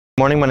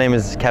Morning, my name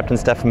is Capt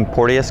Stefan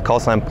Porteous, call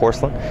sign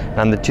Porcelain, and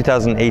I'm the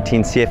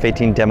 2018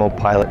 CF-18 Demo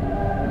pilot.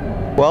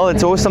 Well,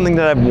 it's always something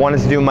that I've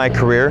wanted to do in my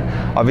career.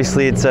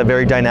 Obviously, it's a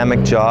very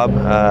dynamic job.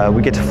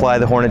 We get to fly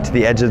the Hornet to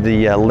the edge of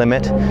the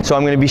limit. So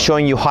I'm going to be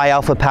showing you high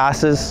alpha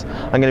passes.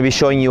 I'm going to be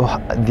showing you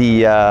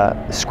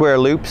the square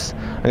loops.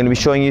 I'm going to be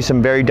showing you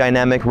some very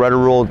dynamic rudder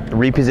roll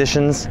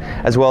repositions,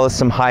 as well as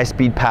some high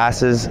speed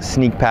passes,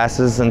 sneak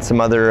passes, and some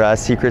other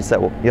secrets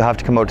that you'll have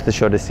to come out to the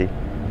show to see.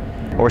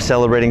 We're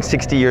celebrating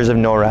 60 years of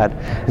NORAD.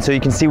 And so you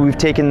can see we've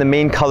taken the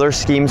main color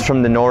schemes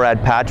from the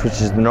NORAD patch, which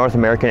is the North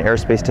American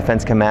Aerospace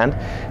Defense Command.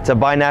 It's a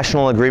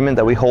binational agreement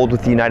that we hold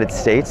with the United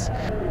States.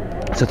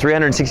 So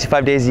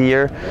 365 days a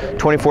year,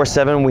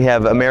 24/7, we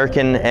have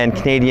American and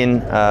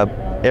Canadian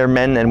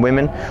airmen and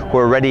women who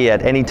are ready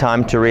at any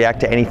time to react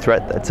to any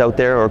threat that's out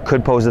there or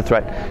could pose a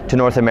threat to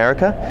North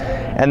America.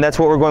 And that's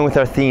what we're going with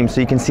our theme. So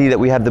you can see that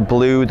we have the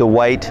blue, the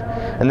white,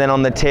 and then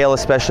on the tail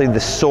especially the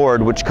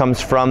sword, which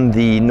comes from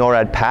the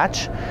NORAD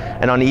patch.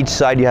 And on each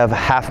side you have a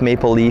half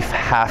maple leaf,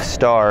 half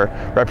star,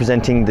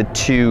 representing the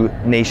two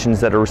nations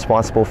that are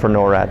responsible for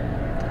NORAD.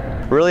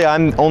 Really,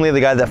 I'm only the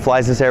guy that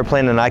flies this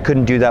airplane, and I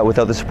couldn't do that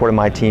without the support of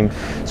my team.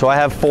 So I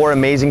have 4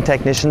 amazing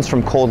technicians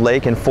from Cold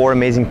Lake and 4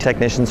 amazing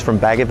technicians from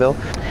Bagotville.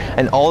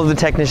 And all of the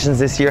technicians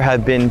this year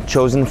have been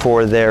chosen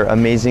for their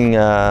amazing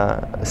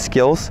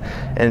skills,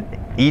 and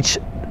each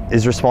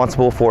is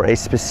responsible for a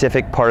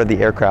specific part of the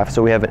aircraft.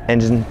 So we have an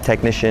engine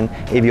technician,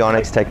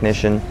 avionics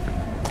technician,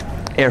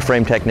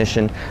 airframe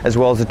technician, as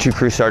well as the 2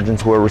 crew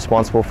sergeants who are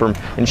responsible for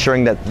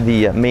ensuring that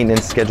the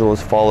maintenance schedule is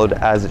followed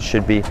as it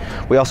should be.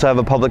 We also have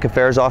a public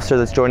affairs officer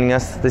that's joining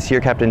us this year,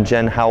 Captain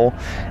Jen Howell,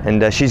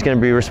 and she's going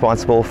to be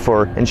responsible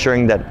for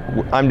ensuring that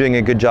I'm doing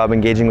a good job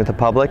engaging with the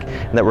public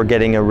and that we're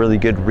getting a really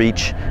good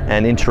reach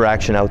and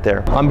interaction out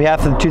there. On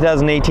behalf of the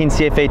 2018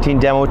 CF-18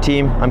 Demo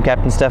Team, I'm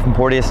Captain Stefan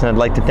Porteous, and I'd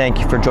like to thank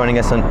you for joining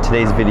us on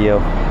today's video.